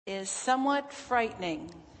is somewhat frightening.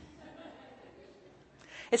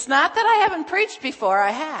 It's not that I haven't preached before,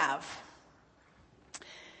 I have.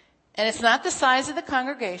 And it's not the size of the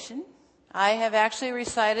congregation. I have actually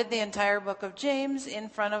recited the entire book of James in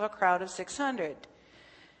front of a crowd of 600.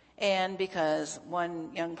 And because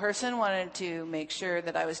one young person wanted to make sure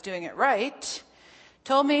that I was doing it right,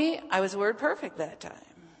 told me I was word perfect that time.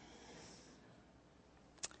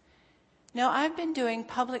 No, I've been doing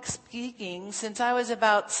public speaking since I was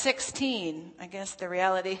about 16. I guess the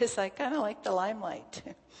reality is I kind of like the limelight.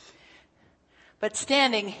 But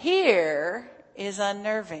standing here is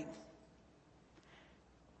unnerving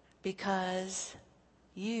because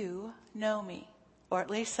you know me, or at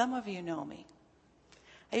least some of you know me.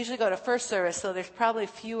 I usually go to first service, so there's probably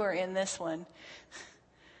fewer in this one.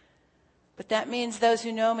 But that means those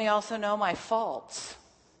who know me also know my faults,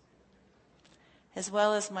 as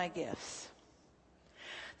well as my gifts.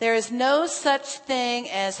 There is no such thing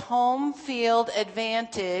as home field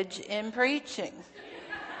advantage in preaching.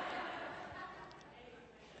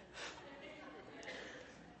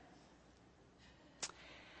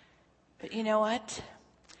 But you know what?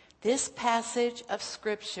 This passage of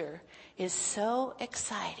Scripture is so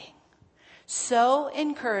exciting, so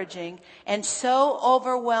encouraging, and so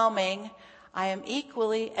overwhelming, I am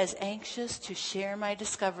equally as anxious to share my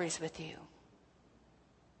discoveries with you.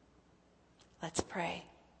 Let's pray.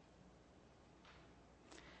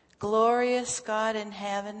 Glorious God in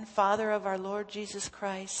heaven, Father of our Lord Jesus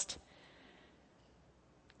Christ,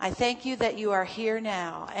 I thank you that you are here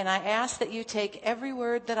now, and I ask that you take every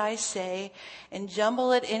word that I say and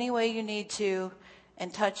jumble it any way you need to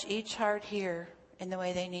and touch each heart here in the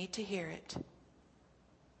way they need to hear it.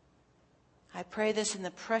 I pray this in the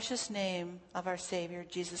precious name of our Savior,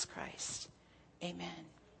 Jesus Christ. Amen.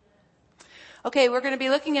 Okay, we're going to be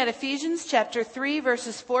looking at Ephesians chapter 3,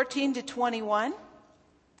 verses 14 to 21,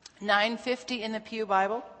 950 in the Pew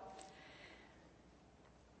Bible.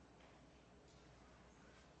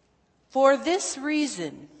 For this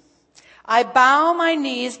reason, I bow my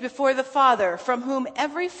knees before the Father, from whom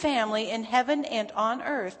every family in heaven and on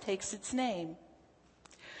earth takes its name.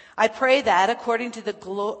 I pray that, according to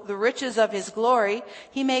the riches of his glory,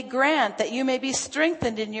 he may grant that you may be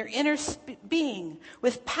strengthened in your inner being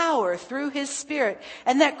with power through his Spirit,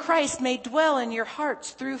 and that Christ may dwell in your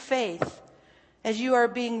hearts through faith, as you are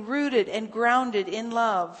being rooted and grounded in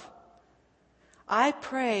love. I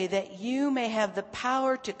pray that you may have the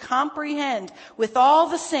power to comprehend with all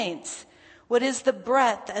the saints what is the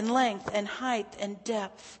breadth and length and height and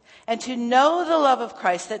depth, and to know the love of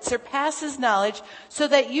Christ that surpasses knowledge, so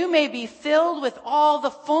that you may be filled with all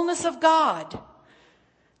the fullness of God.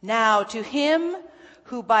 Now to him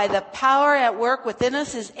who by the power at work within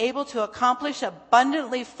us is able to accomplish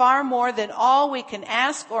abundantly far more than all we can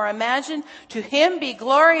ask or imagine, to him be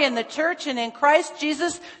glory in the church and in Christ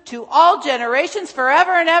Jesus to all generations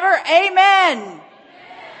forever and ever. Amen. Amen.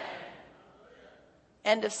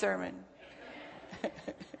 End of sermon.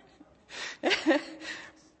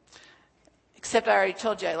 Except I already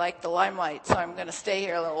told you I like the limelight, so I'm going to stay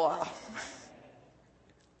here a little while.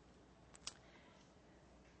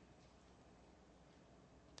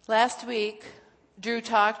 Last week, Drew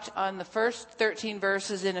talked on the first 13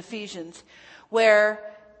 verses in Ephesians,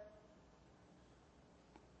 where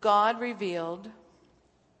God revealed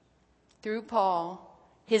through Paul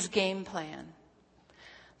his game plan.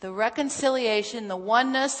 The reconciliation, the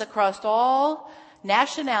oneness across all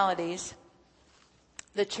nationalities,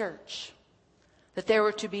 the church. That there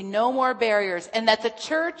were to be no more barriers, and that the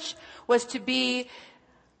church was to be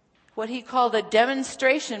what he called a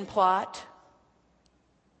demonstration plot.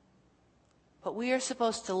 But we are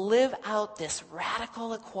supposed to live out this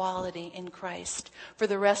radical equality in Christ for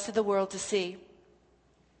the rest of the world to see.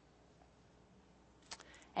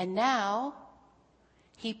 And now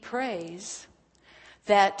he prays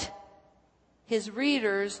that his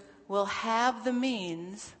readers will have the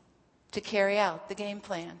means to carry out the game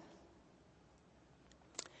plan.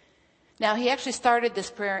 Now, he actually started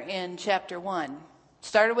this prayer in chapter 1.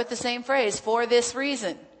 Started with the same phrase, for this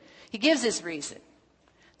reason. He gives his reason.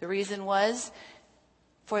 The reason was,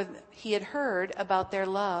 for he had heard about their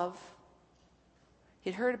love.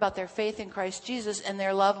 He'd heard about their faith in Christ Jesus and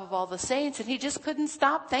their love of all the saints, and he just couldn't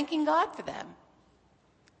stop thanking God for them.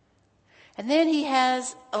 And then he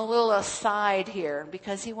has a little aside here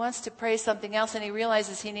because he wants to pray something else, and he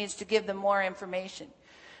realizes he needs to give them more information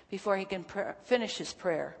before he can finish his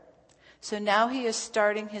prayer. So now he is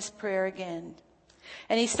starting his prayer again.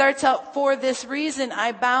 And he starts out, for this reason,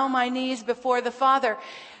 I bow my knees before the Father.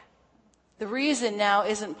 The reason now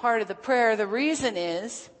isn't part of the prayer. The reason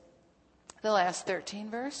is the last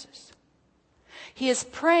 13 verses. He is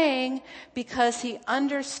praying because he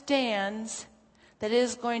understands that it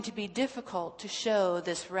is going to be difficult to show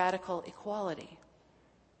this radical equality.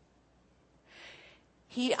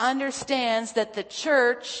 He understands that the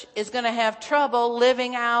church is going to have trouble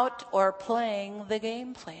living out or playing the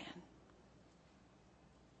game plan.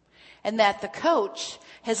 And that the coach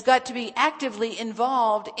has got to be actively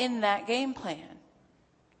involved in that game plan.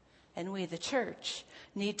 And we, the church,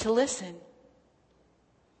 need to listen.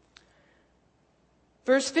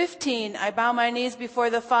 Verse 15, I bow my knees before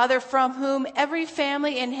the Father from whom every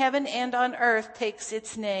family in heaven and on earth takes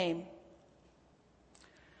its name.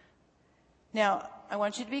 Now, I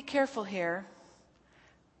want you to be careful here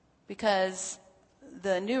because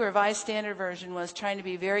the New Revised Standard Version was trying to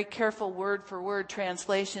be very careful word for word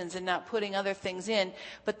translations and not putting other things in.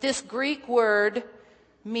 But this Greek word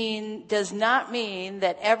does not mean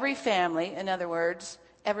that every family, in other words,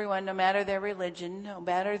 everyone, no matter their religion, no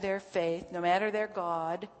matter their faith, no matter their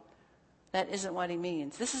God, that isn't what he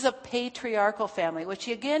means. This is a patriarchal family, which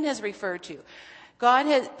he again has referred to.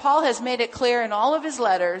 Paul has made it clear in all of his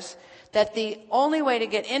letters that the only way to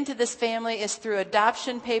get into this family is through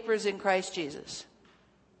adoption papers in Christ Jesus.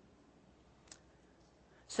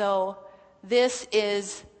 So this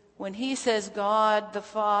is, when he says God the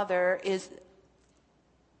Father is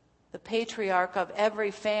the patriarch of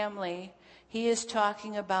every family, he is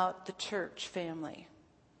talking about the church family.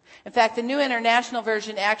 In fact, the New International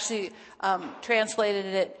Version actually translated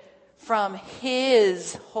it from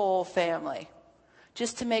his whole family,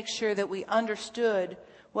 just to make sure that we understood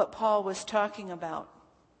what Paul was talking about.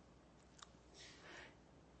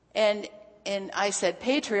 And I said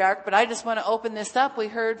patriarch, but I just want to open this up. We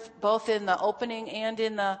heard both in the opening and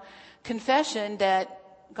in the confession that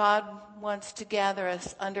God wants to gather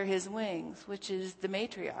us under his wings, which is the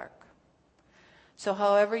matriarch. So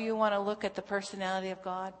however you want to look at the personality of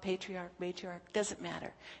God, patriarch, matriarch, doesn't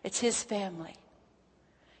matter. It's his family.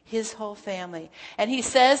 His whole family. And he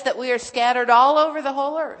says that we are scattered all over the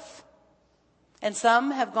whole earth. And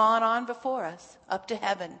some have gone on before us, up to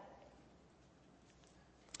heaven.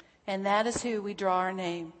 And that is who we draw our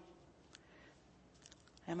name.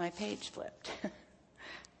 And my page flipped.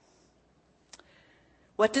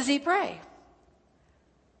 What does he pray?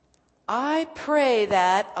 I pray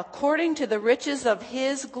that according to the riches of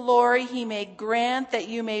his glory, he may grant that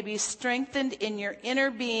you may be strengthened in your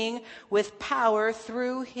inner being with power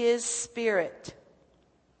through his Spirit.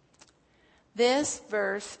 This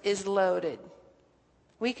verse is loaded.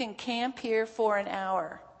 We can camp here for an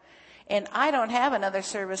hour. And I don't have another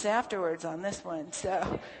service afterwards on this one.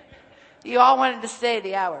 So you all wanted to stay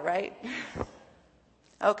the hour, right?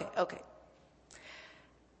 Okay.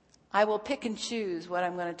 I will pick and choose what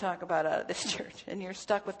I'm going to talk about out of this church, and you're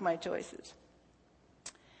stuck with my choices.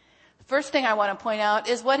 The first thing I want to point out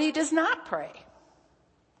is what he does not pray.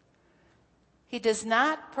 He does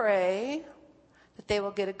not pray that they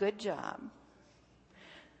will get a good job,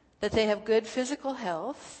 that they have good physical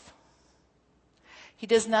health. He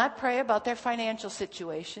does not pray about their financial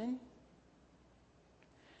situation,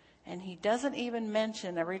 and he doesn't even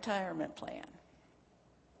mention a retirement plan.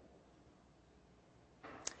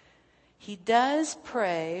 He does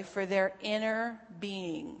pray for their inner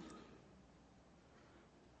being.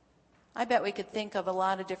 I bet we could think of a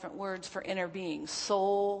lot of different words for inner being.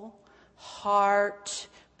 Soul, heart,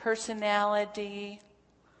 personality,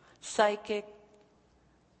 psychic.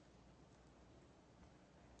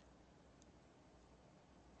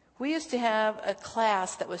 We used to have a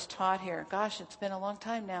class that was taught here. Gosh, it's been a long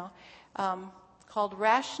time now. Called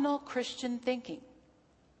Rational Christian Thinking.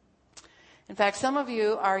 In fact, some of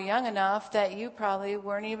you are young enough that you probably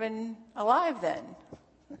weren't even alive then.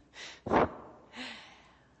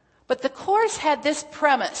 But the course had this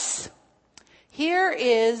premise. Here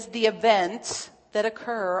is the events that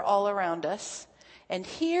occur all around us, and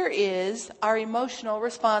here is our emotional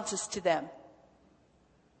responses to them.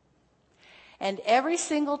 And every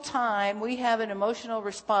single time we have an emotional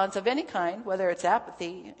response of any kind, whether it's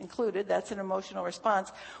apathy included, that's an emotional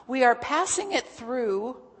response, we are passing it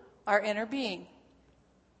through our inner being,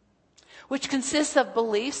 which consists of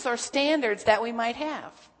beliefs or standards that we might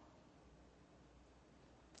have.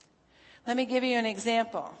 Let me give you an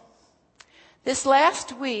example. This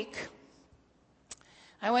last week,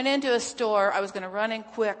 I went into a store. I was going to run in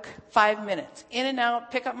quick, 5 minutes. In and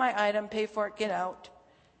out, pick up my item, pay for it, get out.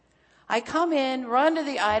 I come in, run to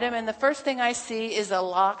the item, and the first thing I see is a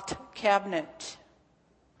locked cabinet.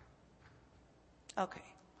 Okay,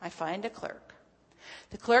 I find a clerk.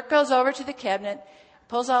 The clerk goes over to the cabinet,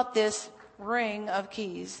 pulls out this ring of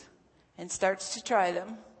keys, and starts to try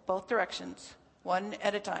them, both directions, one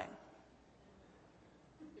at a time.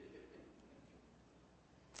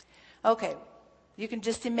 Okay, you can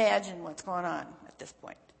just imagine what's going on at this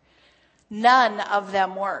point. None of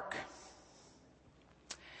them work.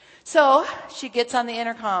 So she gets on the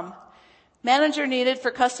intercom. Manager needed for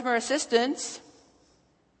customer assistance.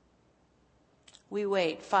 We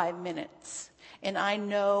wait 5 minutes. And I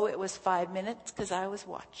know it was 5 minutes because I was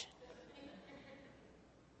watching.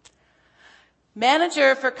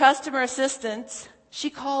 Manager for customer assistance, she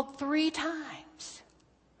called 3 times.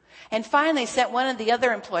 And finally sent one of the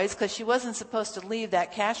other employees, because she wasn't supposed to leave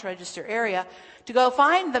that cash register area, to go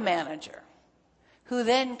find the manager, who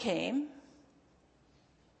then came,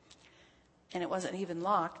 and it wasn't even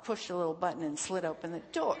locked, pushed a little button and slid open the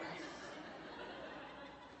door.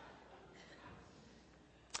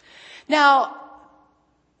 Now,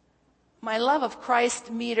 my love of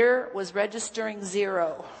Christ meter was registering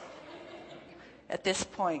 0 at this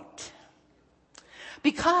point.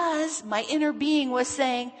 Because my inner being was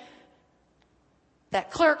saying, that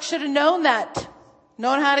clerk should have known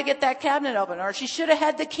how to get that cabinet open, or she should have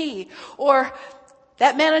had the key, or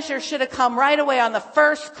that manager should have come right away on the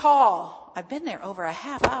first call. I've been there over a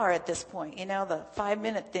half hour at this point. The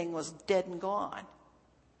 5-minute thing was dead and gone.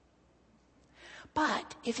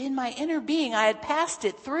 But if in my inner being I had passed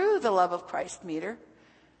it through the love of Christ meter,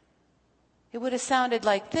 it would have sounded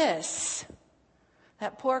like this.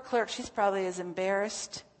 That poor clerk, she's probably as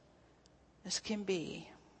embarrassed as can be.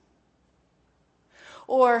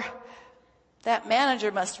 Or that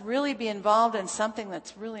manager must really be involved in something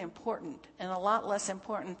that's really important and a lot less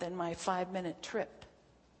important than my 5-minute trip.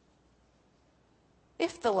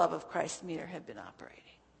 If the love of Christ meter had been operating.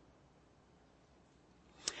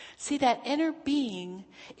 See, that inner being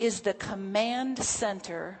is the command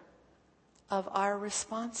center of our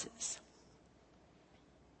responses.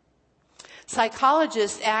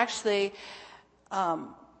 Psychologists actually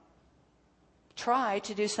try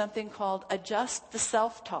to do something called adjust the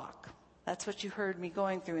self-talk. That's what you heard me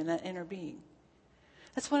going through in that inner being.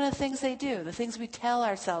 That's one of the things they do, the things we tell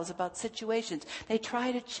ourselves about situations. They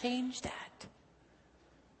try to change that.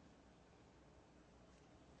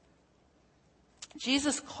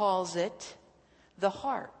 Jesus calls it the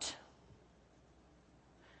heart.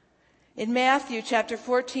 In Matthew chapter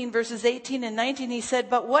 14, verses 18 and 19, he said,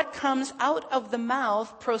 "But what comes out of the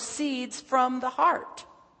mouth proceeds from the heart.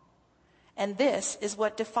 And this is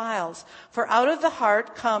what defiles. For out of the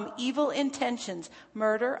heart come evil intentions,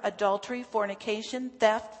 murder, adultery, fornication,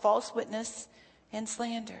 theft, false witness, and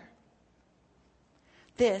slander."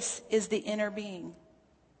 This is the inner being.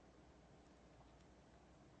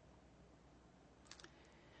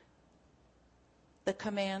 The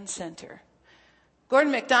command center.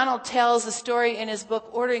 Gordon MacDonald tells a story in his book,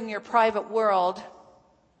 Ordering Your Private World,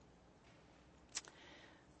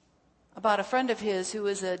 about a friend of his who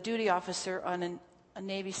was a duty officer on a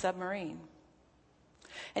Navy submarine.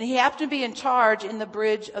 And he happened to be in charge in the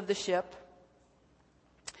bridge of the ship.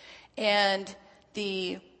 And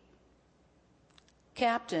the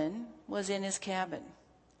captain was in his cabin.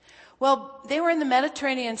 Well, they were in the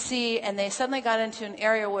Mediterranean Sea, and they suddenly got into an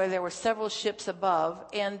area where there were several ships above,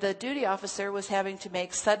 and the duty officer was having to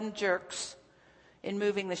make sudden jerks in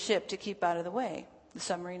moving the ship to keep out of the way, the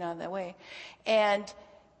submarine out of the way. And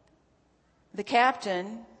the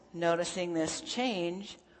captain, noticing this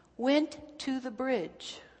change, went to the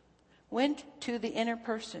bridge, went to the inner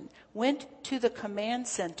person, went to the command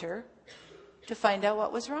center to find out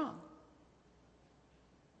what was wrong.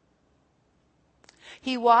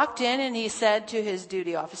 He walked in and he said to his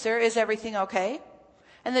duty officer, "Is everything okay?"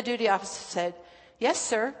 And the duty officer said, "Yes,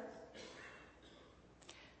 sir."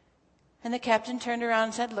 And the captain turned around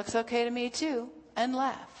and said, "Looks okay to me too," and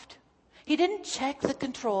left. He didn't check the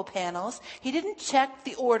control panels. He didn't check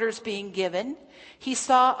the orders being given. He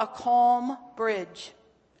saw a calm bridge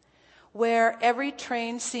where every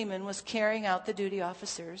trained seaman was carrying out the duty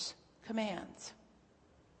officer's commands.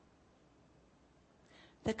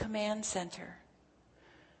 The command center.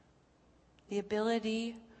 The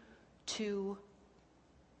ability to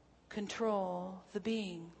control the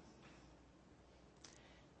being.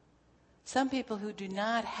 Some people who do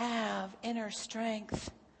not have inner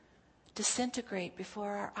strength disintegrate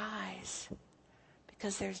before our eyes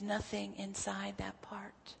because there's nothing inside that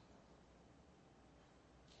part.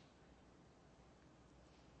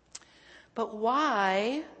 But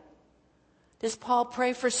why does Paul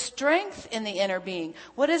pray for strength in the inner being?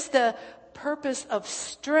 What is the purpose of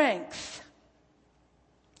strength?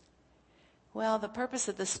 Well, the purpose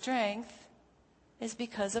of the strength is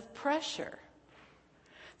because of pressure.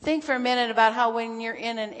 Think for a minute about how when you're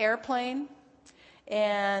in an airplane,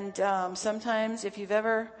 and sometimes if you've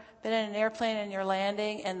ever been in an airplane and you're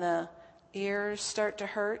landing and the ears start to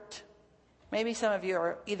hurt, Maybe some of you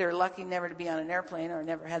are either lucky never to be on an airplane or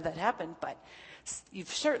never had that happen, but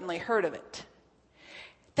you've certainly heard of it.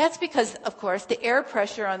 That's because, of course, the air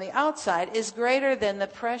pressure on the outside is greater than the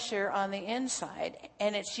pressure on the inside.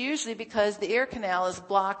 And it's usually because the ear canal is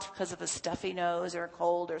blocked because of a stuffy nose or a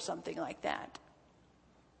cold or something like that.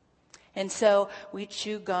 And so we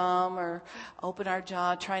chew gum or open our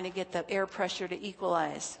jaw trying to get the air pressure to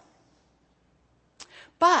equalize.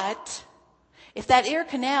 But if that ear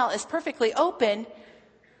canal is perfectly open,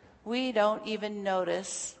 we don't even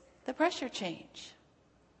notice the pressure change.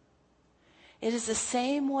 It is the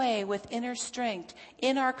same way with inner strength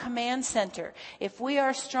in our command center. If we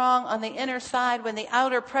are strong on the inner side when the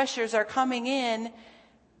outer pressures are coming in,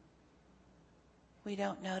 we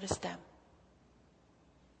don't notice them.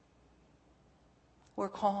 We're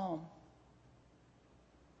calm.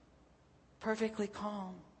 Perfectly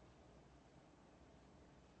calm.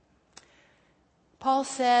 Paul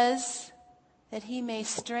says that he may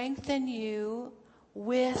strengthen you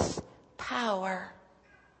with power.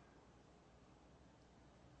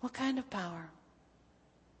 What kind of power?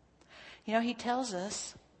 You know, he tells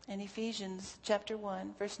us in Ephesians chapter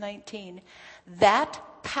 1, verse 19, that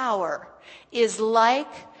power is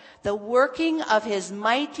like the working of his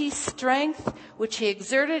mighty strength, which he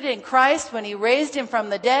exerted in Christ when he raised him from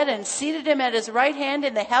the dead and seated him at his right hand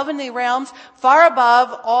in the heavenly realms, far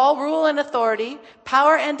above all rule and authority,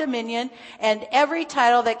 power and dominion, and every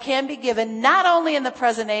title that can be given, not only in the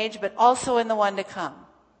present age, but also in the one to come.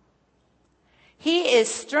 He is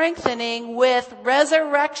strengthening with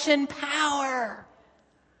resurrection power.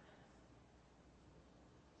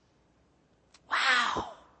 Wow.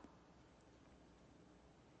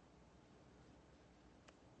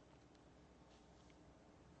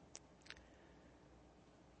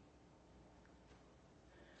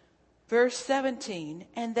 Verse 17,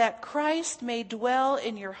 and that Christ may dwell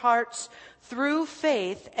in your hearts through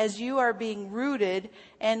faith as you are being rooted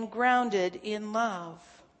and grounded in love.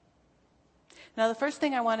 Now, the first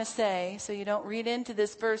thing I want to say, so you don't read into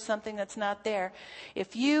this verse something that's not there,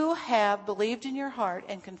 if you have believed in your heart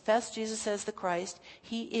and confessed Jesus as the Christ,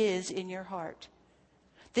 he is in your heart.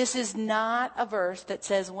 This is not a verse that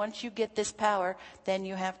says once you get this power, then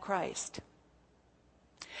you have Christ.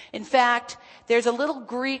 In fact, there's a little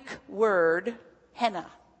Greek word, henna,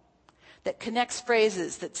 that connects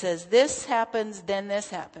phrases that says this happens, then this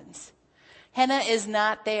happens. Henna is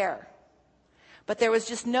not there. But there was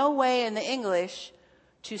just no way in the English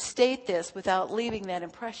to state this without leaving that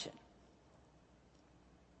impression.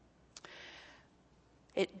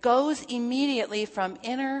 It goes immediately from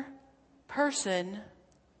inner person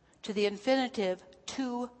to the infinitive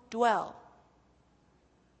to dwell.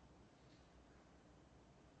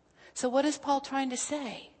 So what is Paul trying to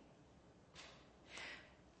say?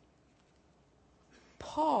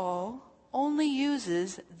 Paul only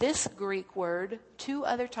uses this Greek word 2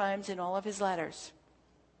 other times in all of his letters.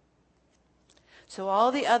 So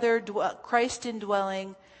all the other Christ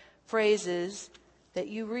indwelling phrases that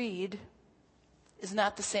you read is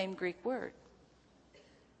not the same Greek word.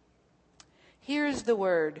 Here's the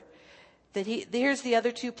word. Here's the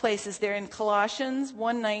other 2 places. They're in Colossians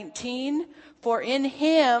 1:19. For in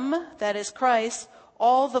him, that is Christ,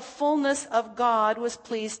 all the fullness of God was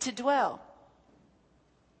pleased to dwell.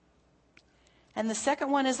 And the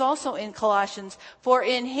second one is also in Colossians. For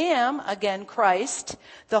in him, again Christ,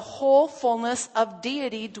 the whole fullness of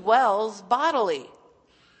deity dwells bodily.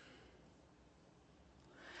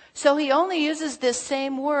 So he only uses this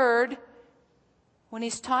same word when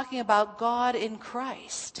he's talking about God in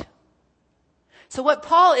Christ. So what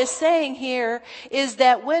Paul is saying here is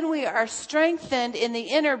that when we are strengthened in the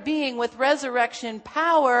inner being with resurrection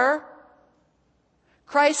power,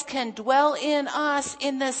 Christ can dwell in us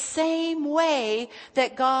in the same way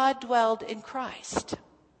that God dwelled in Christ.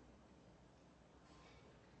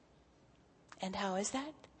 And how is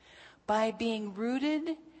that? By being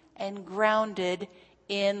rooted and grounded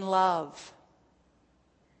in love.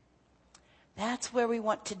 That's where we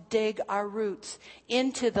want to dig our roots,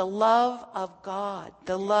 into the love of God,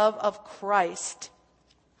 the love of Christ.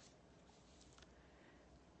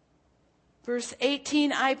 Verse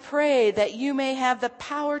 18, I pray that you may have the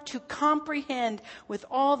power to comprehend with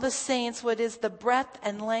all the saints what is the breadth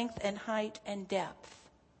and length and height and depth.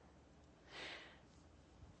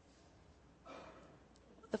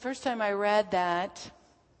 The first time I read that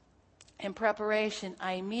in preparation,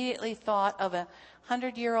 I immediately thought of a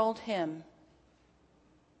 100-year-old hymn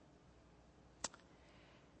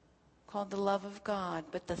called The Love of God.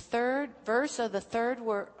 But the third verse of the third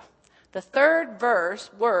verse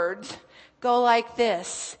words go like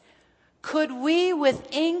this. Could we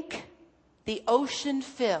with ink the ocean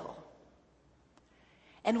fill,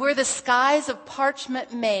 And were the skies of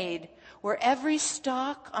parchment made, were every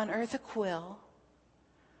stalk on earth a quill,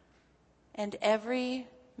 and every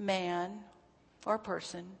man or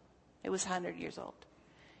person, it was 100 years old,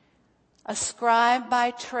 a scribe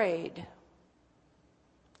by trade,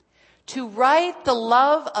 to write the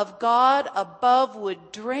love of God above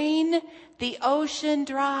would drain the ocean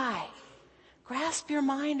dry. Grasp your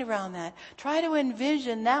mind around that. Try to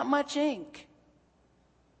envision that much ink.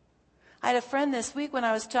 I had a friend this week when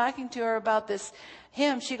I was talking to her about this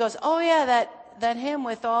hymn. She goes, "Oh yeah, that hymn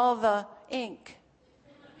with all the ink."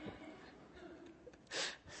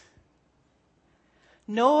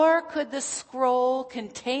 Nor could the scroll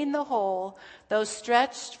contain the whole, though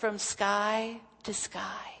stretched from sky to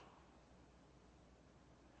sky.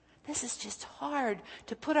 This is just hard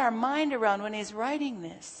to put our mind around when he's writing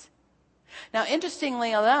this. Now,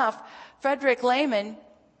 interestingly enough, Frederick Lehman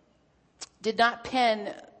did not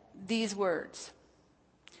pen these words.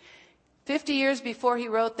 50 years before he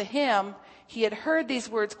wrote the hymn, he had heard these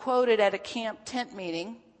words quoted at a camp tent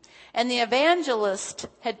meeting, and the evangelist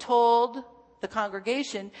had told the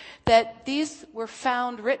congregation that these were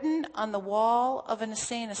found written on the wall of an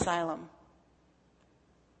insane asylum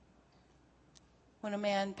when a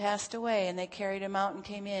man passed away, and they carried him out and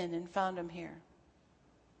came in and found him here.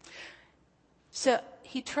 So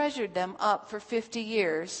he treasured them up for 50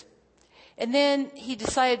 years. And then he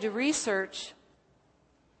decided to research,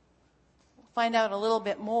 find out a little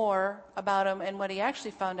bit more about him. And what he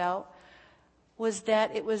actually found out was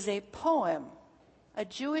that it was a poem, a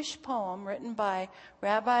Jewish poem written by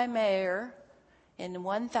Rabbi Meir in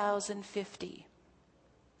 1050.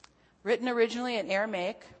 Written originally in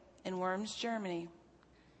Aramaic in Worms, Germany.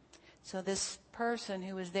 So this person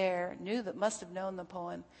who was there must have known the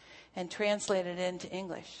poem and translated it into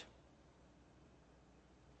English.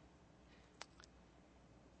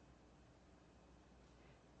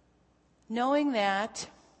 Knowing that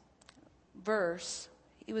verse,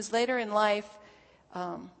 he was later in life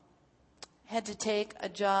had to take a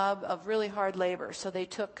job of really hard labor. So they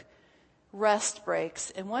took rest breaks.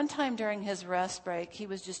 And one time during his rest break, he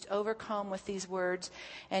was just overcome with these words.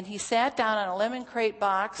 And he sat down on a lemon crate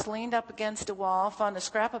box, leaned up against a wall, found a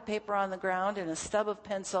scrap of paper on the ground and a stub of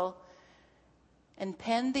pencil, and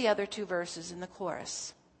penned the other two verses in the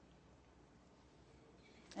chorus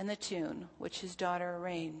and the tune, which his daughter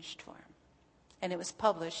arranged for him. And it was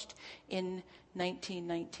published in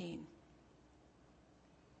 1919.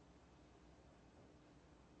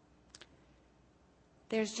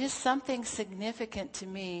 There's just something significant to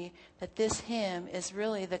me that this hymn is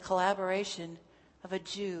really the collaboration of a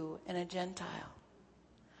Jew and a Gentile,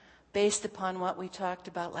 based upon what we talked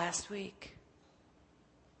about last week.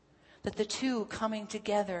 That the two coming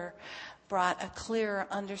together brought a clearer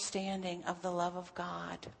understanding of the love of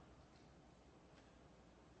God.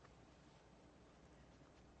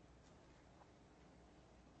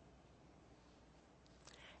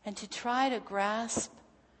 And to try to grasp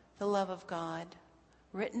the love of God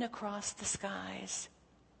written across the skies.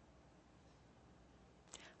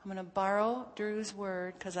 I'm going to borrow Drew's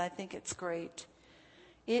word because I think it's great.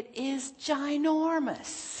 It is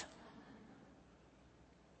ginormous.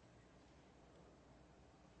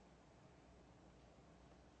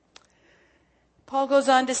 Paul goes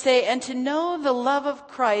on to say, and to know the love of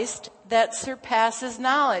Christ that surpasses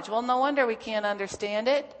knowledge. Well, no wonder we can't understand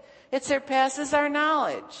it. It surpasses our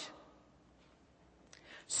knowledge.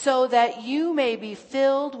 So that you may be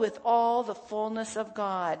filled with all the fullness of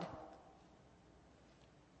God.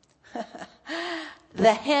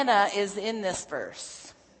 The henna is in this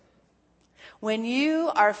verse. When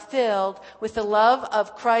you are filled with the love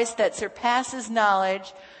of Christ that surpasses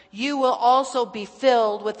knowledge, you will also be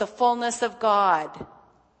filled with the fullness of God.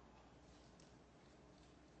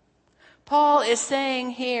 Paul is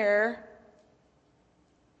saying here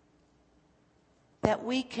that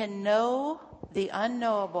we can know the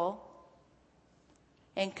unknowable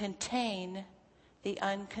and contain the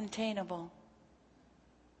uncontainable.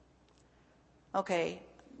 Okay,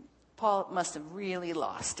 Paul must have really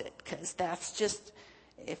lost it, because that's just,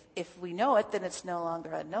 if we know it, then it's no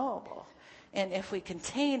longer unknowable. And if we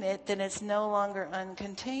contain it, then it's no longer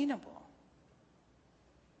uncontainable.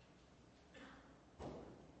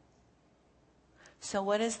 So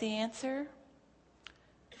what is the answer?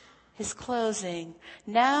 His closing.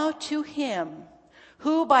 Now to him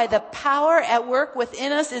who by the power at work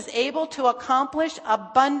within us is able to accomplish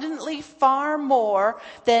abundantly far more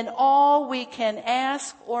than all we can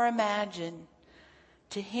ask or imagine.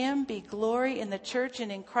 To him be glory in the church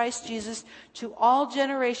and in Christ Jesus to all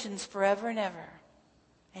generations forever and ever.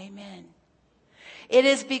 Amen. It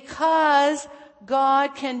is because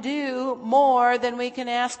God can do more than we can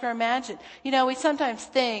ask or imagine. You know, we sometimes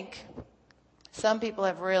think some people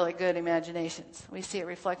have really good imaginations. We see it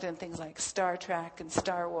reflected in things like Star Trek and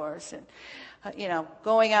Star Wars and,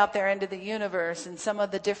 going out there into the universe and some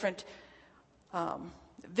of the different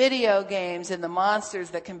video games and the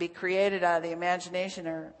monsters that can be created out of the imagination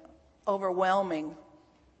are overwhelming.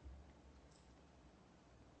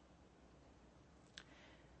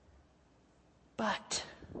 But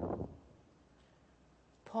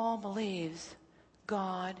Paul believes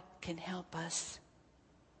God can help us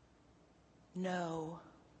know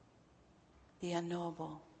the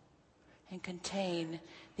unknowable and contain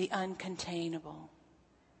the uncontainable.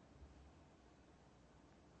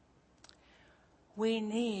 We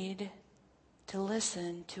need to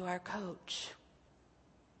listen to our coach.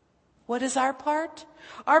 What is our part?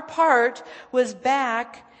 Our part was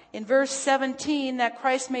back in verse 17, that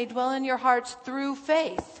Christ may dwell in your hearts through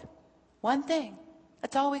faith. One thing.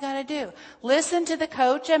 That's all we got to do. Listen to the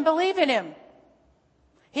coach and believe in him.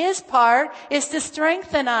 His part is to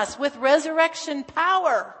strengthen us with resurrection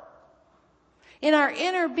power in our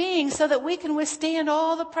inner being so that we can withstand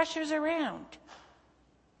all the pressures around.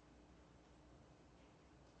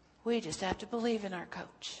 We just have to believe in our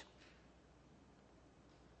coach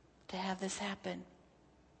to have this happen.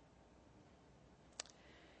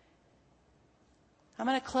 I'm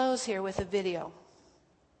going to close here with a video.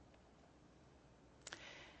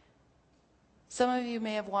 Some of you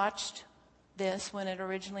may have watched this when it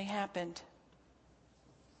originally happened.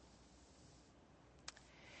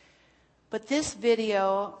 But this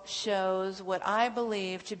video shows what I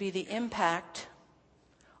believe to be the impact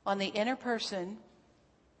on the inner person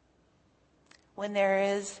when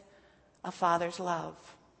there is a father's love.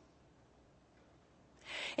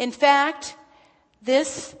 In fact,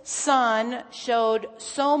 this son showed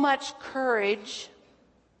so much courage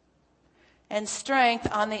and strength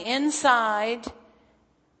on the inside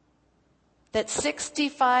that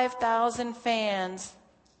 65,000 fans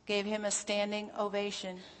gave him a standing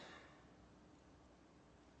ovation.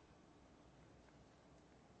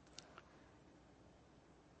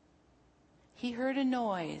 He heard a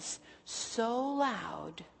noise so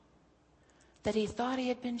loud that he thought he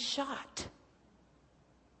had been shot.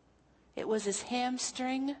 It was his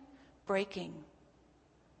hamstring breaking.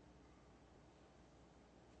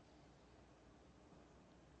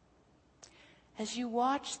 As you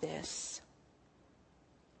watch this,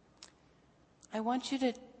 I want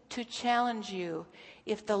you to challenge you.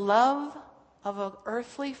 If the love of an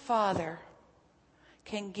earthly father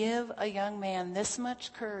can give a young man this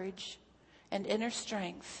much courage and inner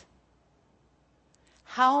strength,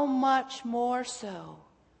 how much more so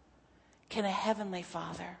can a heavenly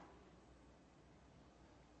Father?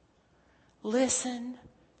 Listen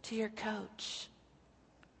to your coach.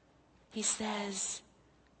 He says,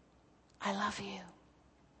 I love you.